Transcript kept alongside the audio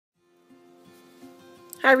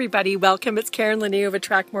Hi everybody, welcome. It's Karen Lanier of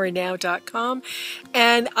AttractMoreNow.com,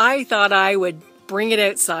 and I thought I would bring it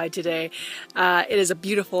outside today. It is a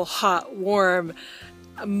beautiful, hot, warm,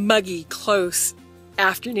 muggy, close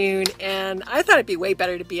afternoon, and I thought it'd be way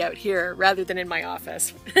better to be out here rather than in my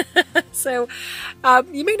office. So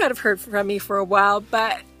you may not have heard from me for a while,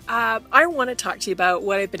 but I want to talk to you about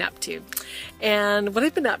what I've been up to. And what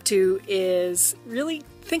I've been up to is really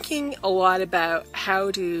thinking a lot about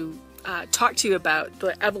how to talk to you about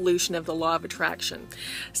the evolution of the law of attraction.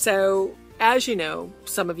 So, as you know,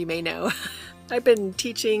 some of you may know, I've been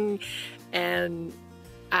teaching and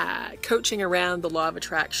coaching around the law of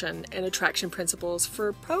attraction and attraction principles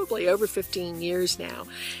for probably over 15 years now.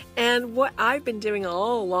 And what I've been doing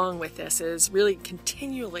all along with this is really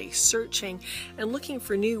continually searching and looking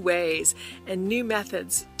for new ways and new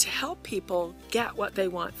methods to help people get what they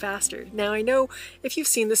want faster. Now, I know if you've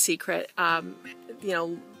seen The Secret, you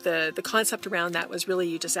know, the concept around that was really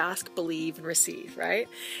you just ask, believe, and receive, right?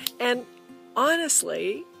 And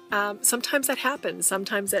honestly, sometimes that happens.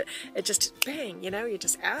 Sometimes it just bang, you know, you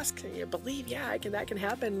just ask and you believe, yeah, that can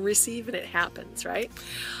happen, receive, and it happens, right?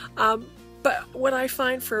 But what I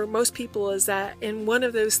find for most people is that in one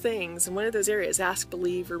of those things, in one of those areas, ask,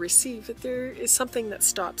 believe, or receive, that there is something that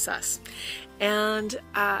stops us. And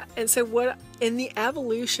so what in the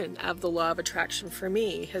evolution of the law of attraction for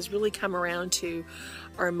me has really come around to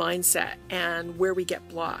our mindset and where we get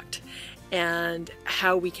blocked and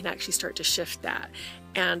how we can actually start to shift that.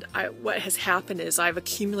 And what has happened is I've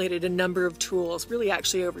accumulated a number of tools, really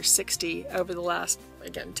actually over 60 over the last,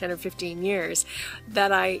 again, 10 or 15 years,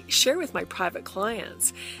 that I share with my private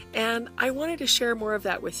clients. And I wanted to share more of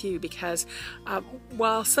that with you because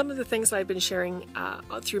while some of the things I've been sharing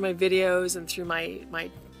through my videos and through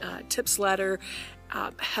my tips letter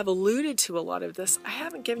have alluded to a lot of this, I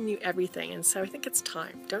haven't given you everything, and so I think it's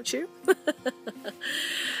time, don't you?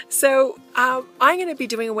 So I'm going to be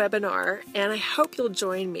doing a webinar, and I hope you'll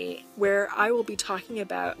join me, where I will be talking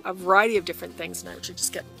about a variety of different things. And I should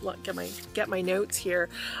just get my notes here.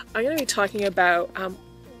 I'm going to be talking about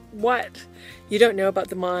what you don't know about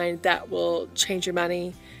the mind that will change your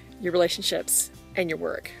money, your relationships, and your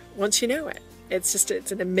work once you know it.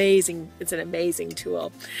 It's an amazing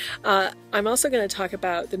tool. I'm also going to talk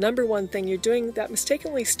about the number one thing you're doing that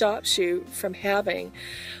mistakenly stops you from having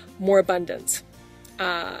more abundance.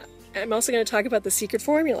 I'm also going to talk about the secret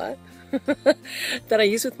formula that I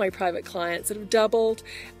use with my private clients that have doubled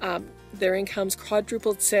their incomes,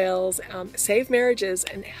 quadrupled sales, saved marriages,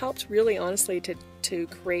 and helped really honestly to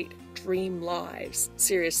create dream lives,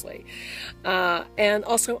 seriously. And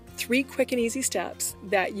also 3 quick and easy steps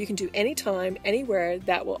that you can do anytime, anywhere,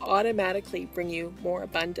 that will automatically bring you more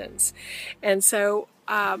abundance. And so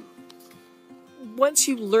once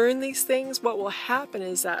you learn these things, what will happen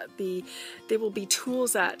is that they will be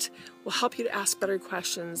tools that will help you to ask better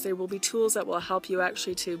questions. There will be tools that will help you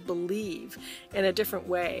actually to believe in a different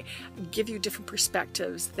way, give you different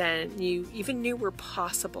perspectives than you even knew were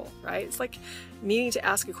possible, right? It's like needing to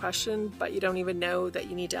ask a question, but you don't even know that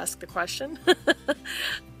you need to ask the question.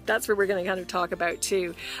 That's what we're going to kind of talk about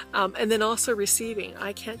too. And then also receiving.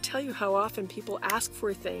 I can't tell you how often people ask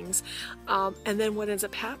for things, and then what ends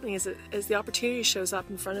up happening is the opportunity shows up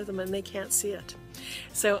in front of them and they can't see it.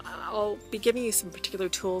 So I'll be giving you some particular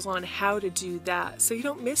tools on how to do that so you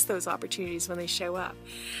don't miss those opportunities when they show up.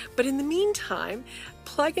 But in the meantime,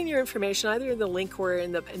 plug in your information either in the link or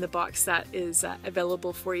in the box that is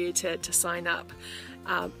available for you to sign up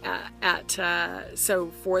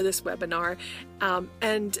so for this webinar.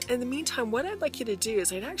 And in the meantime, what I'd like you to do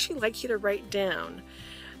is I'd actually like you to write down,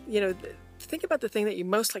 think about the thing that you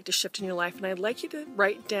most like to shift in your life, and I'd like you to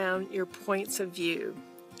write down your points of view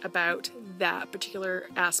about that particular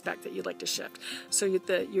aspect that you'd like to shift. So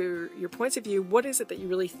your points of view, what is it that you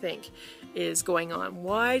really think is going on?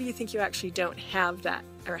 Why do you think you actually don't have that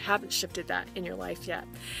or haven't shifted that in your life yet?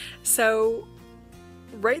 So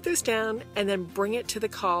write those down and then bring it to the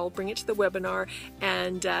call, bring it to the webinar,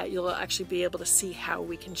 and you'll actually be able to see how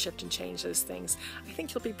we can shift and change those things. I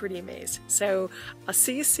think you'll be pretty amazed. So I'll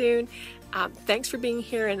see you soon. Thanks for being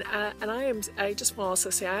here, and I just want to also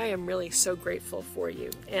say I am really so grateful for you.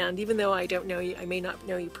 And even though I don't know you, I may not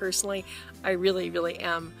know you personally, I really, really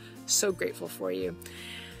am so grateful for you.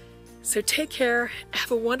 So take care.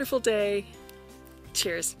 Have a wonderful day.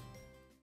 Cheers.